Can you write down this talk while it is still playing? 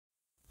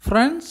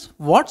Friends,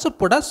 WhatsApp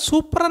போட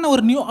சூப்பரான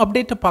ஒரு நியூ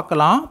அப்டேட்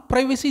பார்க்கலாம்.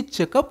 Privacy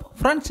checkup.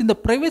 Friends, இந்த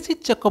பிரைவசி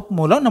செக்அப்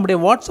மூலம் நம்முடைய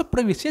வாட்ஸ்அப்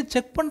பிரைவசியை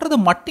செக் பண்றது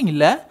மட்டும்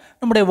இல்ல,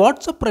 நம்முடைய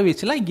வாட்ஸ்அப்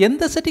பிரைவசில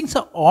எந்த செட்டிங்ஸ்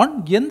ஆன்,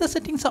 எந்த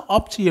செட்டிங்ஸ்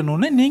ஆஃப்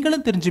செய்யணும்னு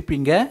நீங்களும்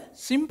தெரிஞ்சுப்பீங்க.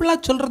 சிம்பிளா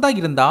சொல்றதா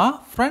இருந்தா,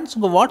 Friends,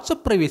 உங்க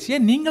வாட்ஸ்அப் பிரைவசியை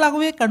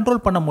நீங்களாகவே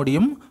கண்ட்ரோல் பண்ண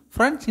முடியும்.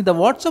 Friends, இந்த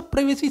வாட்ஸ்அப்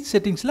பிரைவசி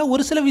செட்டிங்ஸ்ல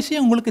ஒரு சில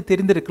விஷயம் உங்களுக்கு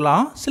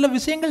தெரிந்திருக்கலாம், சில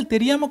விஷயங்கள்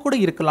தெரியாம கூட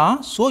இருக்கலாம்.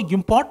 So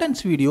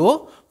importance video.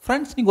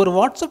 Friends, நீங்க ஒரு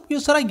வாட்ஸ்அப்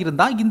யூசரா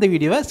இருந்தா இந்த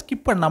வீடியோவை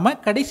ஸ்கிப் பண்ணாம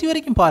கடைசி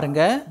வரைக்கும்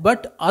பாருங்க.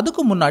 பட்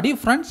அதுக்கு முன்னாடி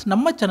Friends,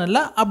 நம்ம சேனல்ல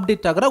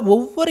அப்டேட் ஆகிற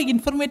ஒவ்வொரு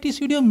இன்ஃபர்மேட்டிவ்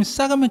வீடியோ மிஸ்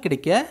ஆகாம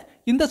கிடைக்க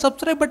இந்த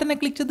சப்ஸ்கிரைப் பட்டனை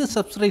கிளிக் செய்து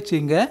சப்ஸ்கிரைப்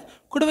செய்யுங்க.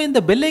 கூடவே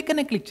இந்த பெல்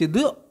ஐக்கனை கிளிக்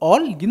செய்து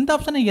ஆல் இந்த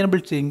ஆப்ஷனை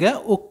எனேபிள் செய்யுங்க.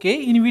 ஓகே,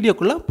 இனி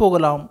வீடியோக்குள்ள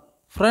போகலாம்.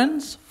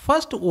 Friends,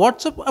 ஃபர்ஸ்ட்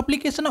வாட்ஸ்அப்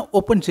அப்ளிகேஷனை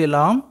ஓபன்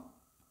செய்யலாம்.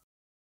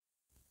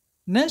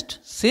 நெக்ஸ்ட்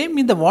சேம்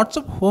இந்த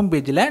வாட்ஸ்அப் ஹோம்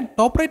பேஜில்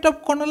டாப் ரைட்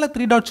ஆப் கார்னர்ல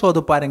 3 டாட்ஸ்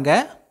வருது பாருங்க.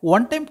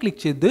 ஒன் டைம்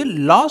கிளிக் செய்து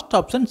லாஸ்ட்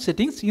ஆப்ஷன்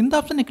செட்டிங்ஸ் இந்த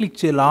ஆப்ஷனை கிளிக்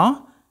செய்யலாம்.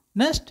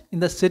 நெக்ஸ்ட்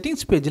இந்த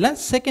செட்டிங்ஸ் பேஜில்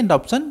செகண்ட்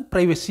ஆப்ஷன்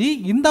பிரைவசி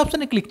இந்த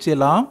ஆப்ஷனை கிளிக்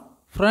செய்யலாம்.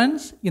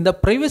 ஃப்ரெண்ட்ஸ், இந்த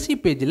பிரைவசி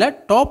பேஜில்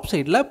டாப்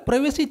சைடில்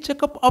பிரைவசி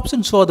செக்அப்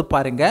ஆப்ஷன் வருது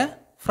பாருங்க.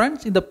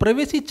 ஃப்ரெண்ட்ஸ், இந்த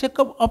பிரைவசி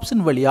செக்அப்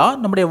ஆப்ஷன் வழியா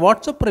நம்முடைய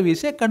வாட்ஸ்அப்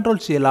பிரைவசியை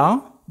கண்ட்ரோல் செய்யலாம்.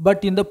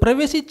 பட் இந்த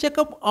பிரைவசி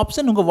செக்அப்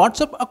ஆப்ஷன் உங்கள்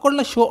வாட்ஸ்அப்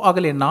அக்கௌண்ட்டில் ஷோ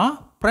ஆகலைன்னா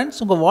ஃப்ரெண்ட்ஸ்,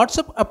 உங்கள்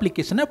வாட்ஸ்அப்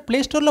அப்ளிகேஷனை ப்ளே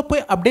ஸ்டோரில்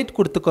போய் அப்டேட்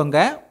கொடுத்துக்கோங்க.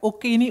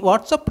 ஓகே, இனி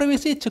வாட்ஸ்அப்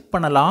ப்ரைவசியை செக்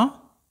பண்ணலாம்.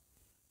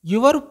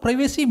 யுவர்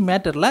ப்ரைவசி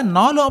மேட்டரில்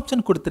 4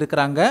 ஆப்ஷன்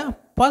கொடுத்துருக்குறாங்க.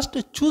 First,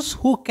 choose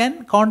who can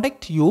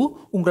contact you.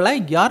 உங்களை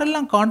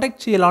யாரெல்லாம்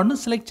காண்டாக்ட் செய்யலாம்னு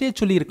செலக்ட் செய்ய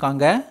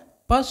சொல்லியிருக்காங்க.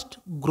 First,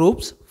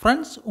 groups.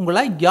 ஃப்ரெண்ட்ஸ்,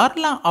 உங்களை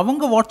யாரெல்லாம்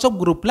அவங்க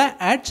வாட்ஸ்அப் குரூப்பில்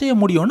ஆட் செய்ய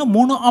முடியும்னு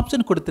 3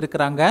 ஆப்ஷன்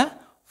கொடுத்துருக்குறாங்க.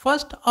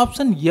 ஃபர்ஸ்ட்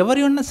ஆப்ஷன்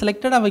எவர் ஒன்று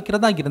செலக்டடாக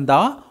வைக்கிறதா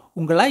இருந்தால்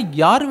உங்களை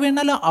யார்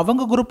வேணாலும்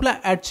அவங்க குரூப்பில்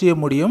ஆட் செய்ய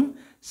முடியும்.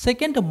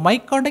 செகண்ட், மை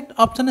காண்டாக்ட்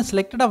ஆப்ஷனை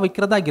செலக்டடாக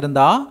வைக்கிறதா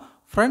இருந்தால்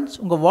ஃப்ரெண்ட்ஸ்,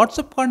 உங்கள்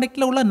வாட்ஸ்அப்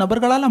காண்டாக்டில் உள்ள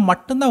நபர்களால்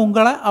மட்டும்தான்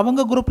உங்களை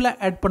அவங்க குரூப்பில்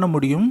ஆட் பண்ண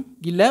முடியும்.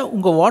 இல்லை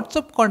உங்கள்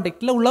வாட்ஸ்அப்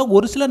காண்டாக்டில் உள்ள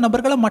ஒரு சில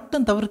நபர்களை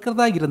மட்டும்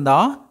தவிர்க்கிறதா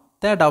இருந்தால்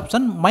third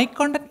option my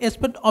contact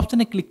expert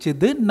ஆப்ஷனை கிளிக்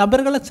செய்து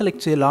நபர்களை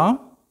செலக்ட் செய்யலாம்.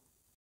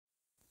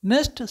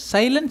 Next,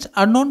 silence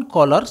unknown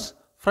callers.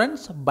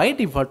 Friends, by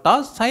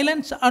டிஃபால்ட்டாக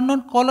சைலன்ஸ்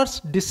அன்னோன் காலர்ஸ்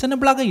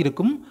டிசேபிளாக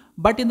இருக்கும்.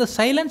 பட் இந்த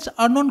silence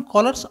unknown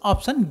callers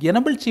option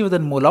enable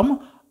செய்வதன் மூலம்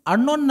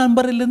அன்னோன்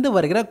நம்பரிலிருந்து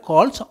வருகிற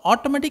கால்ஸ்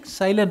ஆட்டோமேட்டிக்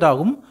சைலண்ட்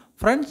ஆகும்.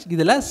 ஃப்ரெண்ட்ஸ்,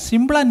 இதில்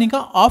சிம்பிளாக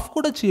நீங்கள் ஆஃப்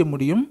கூட செய்ய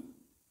முடியும்.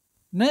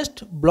 Next,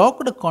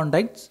 blocked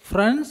contacts.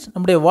 ஃப்ரெண்ட்ஸ்,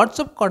 நம்முடைய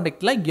வாட்ஸ்அப்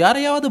காண்டாக்டில்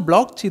யாரையாவது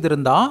பிளாக்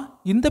செய்திருந்தா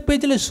இந்த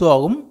பேஜில் ஷோ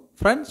ஆகும்.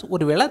 ஃப்ரெண்ட்ஸ்,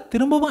 ஒருவேளை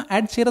திரும்பவும்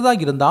ஆட் செய்கிறதா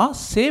இருந்தால்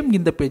சேம்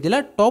இந்த பேஜில்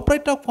டாப்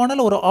ரைட் ஆஃப்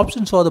கார்னரில் ஒரு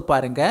ஆப்ஷன் ஷோது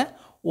பாருங்க.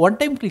 ஒன்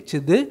டைம் கிளிக்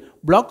செய்து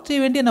பிளாக் செய்ய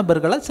வேண்டிய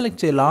நபர்களை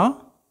செலக்ட் செய்யலாம்.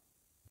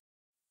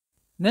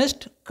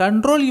 Next,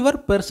 control your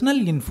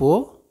personal info.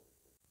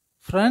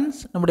 Friends,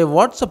 நம்முடைய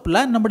வாட்ஸ்அப்பில்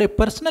நம்முடைய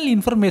பர்சனல்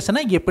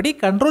இன்ஃபர்மேஷனை எப்படி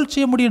கண்ட்ரோல்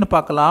செய்ய முடியும்னு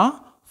பார்க்கலாம்.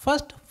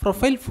 First,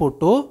 profile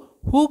photo.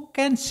 Who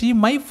can see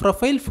my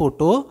profile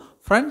photo.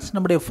 Friends,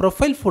 நம்முடைய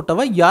ப்ரொஃபைல்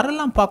ஃபோட்டோவை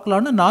யாரெல்லாம்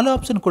பார்க்கலான்னு 4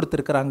 ஆப்ஷன்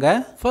கொடுத்துருக்குறாங்க.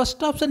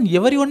 ஃபர்ஸ்ட் ஆப்ஷன்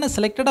எவரி ஒன்று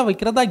செலக்டடாக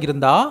வைக்கிறதா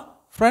இருந்தால்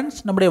ஃப்ரெண்ட்ஸ்,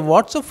 நம்முடைய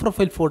வாட்ஸ்அப்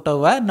ப்ரொஃபைல்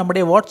ஃபோட்டோவை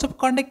நம்முடைய வாட்ஸ்அப்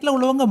காண்டாக்டில்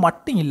உள்ளவங்க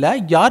மட்டும் இல்லை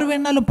யார்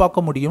வேணாலும்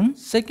பார்க்க முடியும்.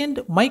 செகண்ட்,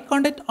 மை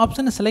காண்டாக்ட்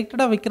ஆப்ஷனை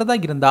செலக்டடாக வைக்கிறதா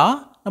இருந்தால்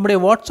நம்முடைய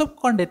வாட்ஸ்அப்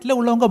காண்டாக்டில்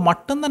உள்ளவங்க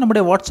மட்டும்தான்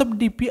நம்முடைய வாட்ஸ்அப்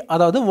டிபி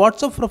அதாவது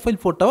வாட்ஸ்அப் ப்ரொஃபைல்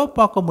ஃபோட்டோவை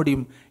பார்க்க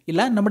முடியும்.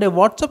 இல்லை நம்முடைய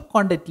வாட்ஸ்அப்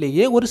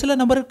காண்டாக்ட்லேயே ஒரு சில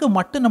நபருக்கு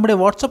மட்டும் நம்முடைய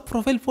வாட்ஸ்அப்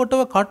ப்ரொஃபைல்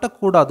ஃபோட்டோவை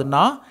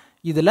காட்டக்கூடாதுன்னா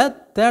இதில்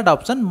third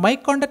option my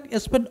contact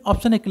expert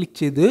ஆப்ஷனை கிளிக்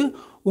செய்து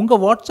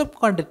உங்கள் வாட்ஸ்அப்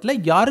காண்டாக்டில்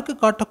யாருக்கு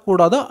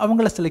காட்டக்கூடாதோ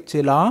அவங்கள செலக்ட்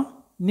செய்யலாம்.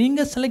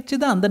 நீங்கள் செலக்ட்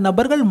செய்த அந்த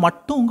நபர்கள்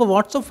மட்டும் உங்கள்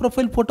வாட்ஸ்அப்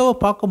ப்ரொஃபைல் ஃபோட்டோவை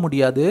பார்க்க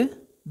முடியாது.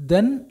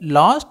 Then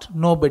last,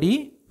 nobody.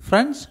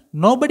 Friends,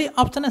 nobody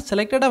ஆப்ஷனை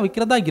செலக்டடாக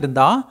வைக்கிறதா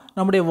இருந்தால்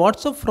நம்முடைய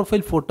வாட்ஸ்அப்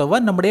ப்ரொஃபைல் ஃபோட்டோவை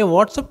நம்முடைய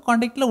வாட்ஸ்அப்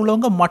காண்டாக்டில்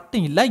உள்ளவங்க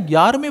மட்டும் இல்லை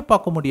யாருமே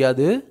பார்க்க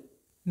முடியாது.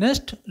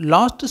 Next,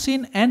 last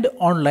scene and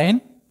online.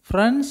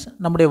 Friends,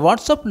 நம்முடைய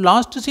WhatsApp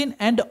last scene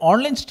and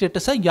online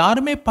ஸ்டேட்டஸை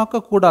யாருமே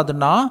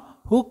பார்க்கக்கூடாதுன்னா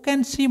who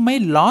can see my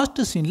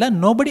last சீனில்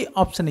nobody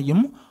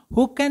ஆப்ஷனையும்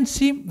who can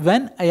see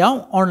when I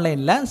ஆம்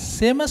ஆன்லைனில்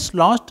சேமஸ்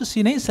லாஸ்ட்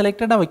சீனை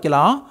செலக்டடாக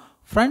வைக்கலாம்.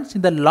 ஃப்ரெண்ட்ஸ்,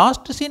 இந்த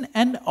லாஸ்ட் சீன்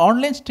அண்ட்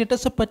ஆன்லைன்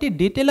ஸ்டேட்டஸை பற்றி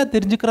டீட்டெயிலாக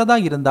தெரிஞ்சுக்கிறதா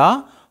இருந்தால்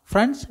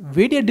ஃப்ரெண்ட்ஸ்,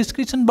 வீடியோ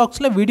டிஸ்கிரிப்ஷன்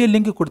பாக்ஸில் வீடியோ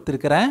லிங்க்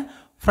கொடுத்துருக்கிறேன்.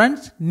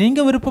 ஃப்ரெண்ட்ஸ்,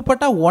 நீங்கள்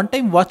விருப்பப்பட்டால் ஒன்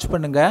டைம் வாட்ச்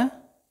பண்ணுங்கள்.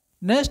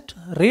 Next,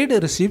 read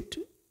receipt.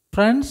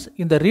 ஃப்ரெண்ட்ஸ்,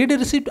 இந்த ரீட்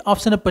ரிசிப்ட்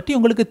ஆப்ஷனை பற்றி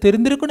உங்களுக்கு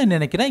தெரிந்திருக்குன்னு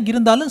நினைக்கிறேன்,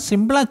 இருந்தாலும்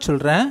சிம்பிளாக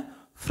சொல்கிறேன்.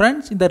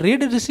 ஃப்ரெண்ட்ஸ், இந்த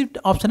ரீட் ரிசிப்ட்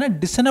ஆப்ஷனை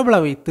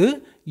டிசேபிளாக வைத்து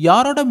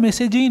யாரோட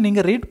மெசேஜையும்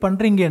நீங்கள் ரீட்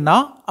பண்ணுறீங்கன்னா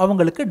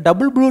அவங்களுக்கு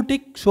டபுள் ப்ளூ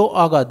டிக் ஷோ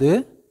ஆகாது.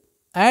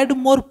 Add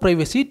more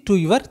privacy to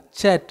your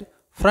chat.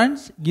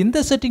 Friends,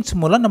 இந்த செட்டிங்ஸ்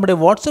மூலம் நம்முடைய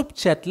வாட்ஸ்அப்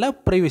சேட்டில்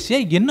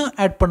ப்ரைவசியை இன்னும்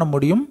ஆட் பண்ண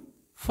முடியும்.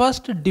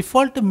 First,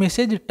 default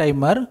message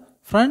timer.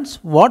 Friends,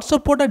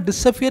 வாட்ஸ்அப்போட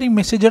disappearing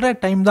மெசேஜோட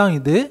time தான்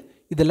இது.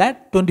 இதில்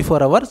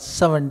 24 hours,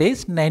 7 days,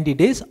 90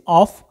 days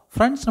of.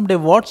 Friends, நம்முடைய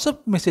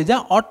வாட்ஸ்அப் மெசேஜை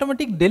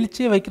ஆட்டோமேட்டிக் டெலிட்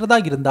செய்ய வைக்கிறதா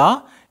இருந்தால்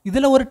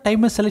இதில் ஒரு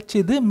டைமை செலக்ட்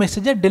செய்து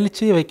மெசேஜை டெலிட்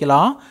செய்ய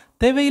வைக்கலாம்.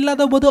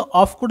 தேவையில்லாத போது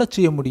ஆஃப் கூட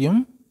செய்ய முடியும்.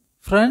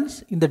 ஃப்ரெண்ட்ஸ்,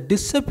 இந்த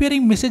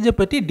டிஸப்பியரிங் மெசேஜை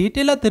பற்றி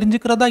டீட்டெயிலாக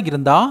தெரிஞ்சுக்கிறதா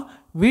இருந்தால்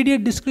வீடியோ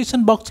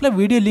டிஸ்கிரிப்ஷன் பாக்ஸில்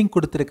வீடியோ லிங்க்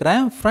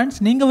கொடுத்துருக்கிறேன். ஃப்ரெண்ட்ஸ்,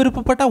 நீங்கள்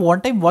விருப்பப்பட்டால்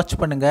ஒன் டைம் வாட்ச்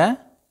பண்ணுங்கள்.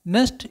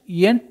 Next,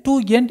 end to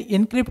end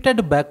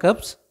encrypted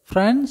backups.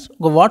 Friends,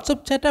 உங்கள்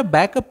வாட்ஸ்அப் சேட்டை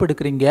பேக்கப்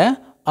எடுக்கிறீங்க.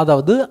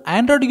 அதாவது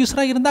ஆண்ட்ராய்டு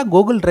யூஸராக இருந்தால்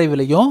கூகுள்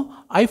டிரைவ்லையும்,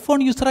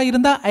 ஐஃபோன் யூஸராக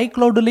இருந்தால்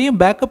ஐக்ளவுட்லேயும்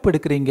பேக்கப்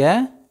எடுக்கிறீங்க.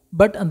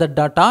 பட் அந்த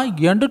tata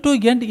end to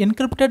end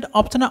encrypted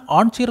ஆப்ஷனை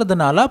ஆன்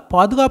செய்கிறதுனால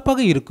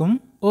பாதுகாப்பாக இருக்கும்.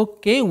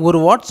 ஓகே, ஒரு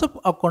வாட்ஸ்அப்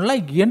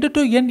அக்கௌண்ட்டில் எண்ட்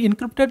டு எண்ட்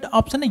என்கிரிப்டட்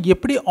ஆப்ஷனை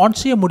எப்படி ஆன்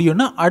செய்ய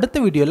முடியும்னு அடுத்த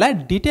வீடியோவில்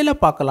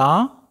டீட்டெயிலாக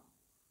பார்க்கலாம்.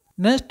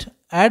 Next,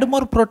 add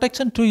more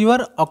protection to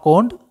your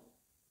account.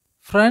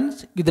 Friends,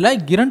 இதில்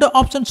 2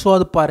 ஆப்ஷன்ஸ்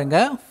வருது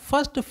பாருங்கள்.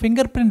 First,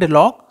 finger print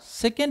lock.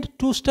 Second,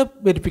 2 step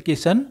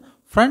verification.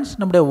 Friends,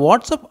 நம்முடைய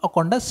வாட்ஸ்அப்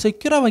அக்கௌண்ட்டை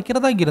செக்யூராக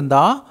வைக்கிறதா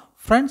இருந்தால்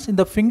ஃப்ரெண்ட்ஸ்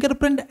இந்த ஃபிங்கர்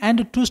பிரிண்ட்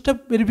அண்ட் 2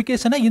 ஸ்டெப்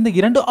வெரிஃபிகேஷனை இந்த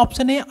 2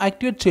 ஆப்ஷனையும்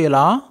ஆக்டிவேட்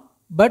செய்யலாம்.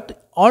 பட்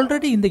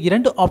ஆல்ரெடி இந்த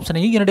 2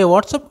 ஆப்ஷனையும் என்னுடைய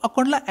வாட்ஸ்அப்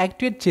அக்கௌண்ட்டில்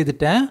ஆக்டிவேட்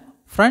செய்துட்டேன்.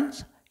 ஃப்ரெண்ட்ஸ்,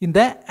 இந்த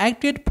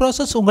ஆக்டிவேட்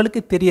ப்ராசஸ்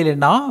உங்களுக்கு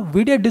தெரியலைன்னா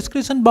வீடியோ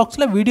டிஸ்கிரிப்ஷன்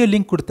பாக்ஸில் வீடியோ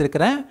லிங்க்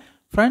கொடுத்துருக்கிறேன்.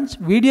 ஃப்ரெண்ட்ஸ்,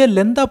 வீடியோ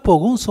லென்த்தாக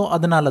போகும். ஸோ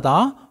அதனால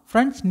தான்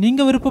ஃப்ரெண்ட்ஸ்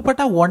நீங்கள்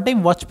விருப்பப்பட்டால் ஒன் டைம்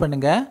வாட்ச்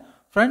பண்ணுங்கள்.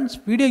 ஃப்ரெண்ட்ஸ்,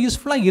 வீடியோ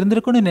யூஸ்ஃபுல்லாக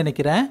இருந்திருக்குன்னு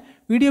நினைக்கிறேன்.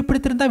 வீடியோ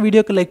பிடித்திருந்தால்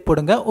வீடியோக்கு லைக்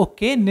போடுங்க.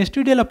 ஓகே, நெக்ஸ்ட்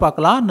வீடியோவில்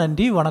பார்க்கலாம்.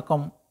 நன்றி,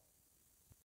 வணக்கம்.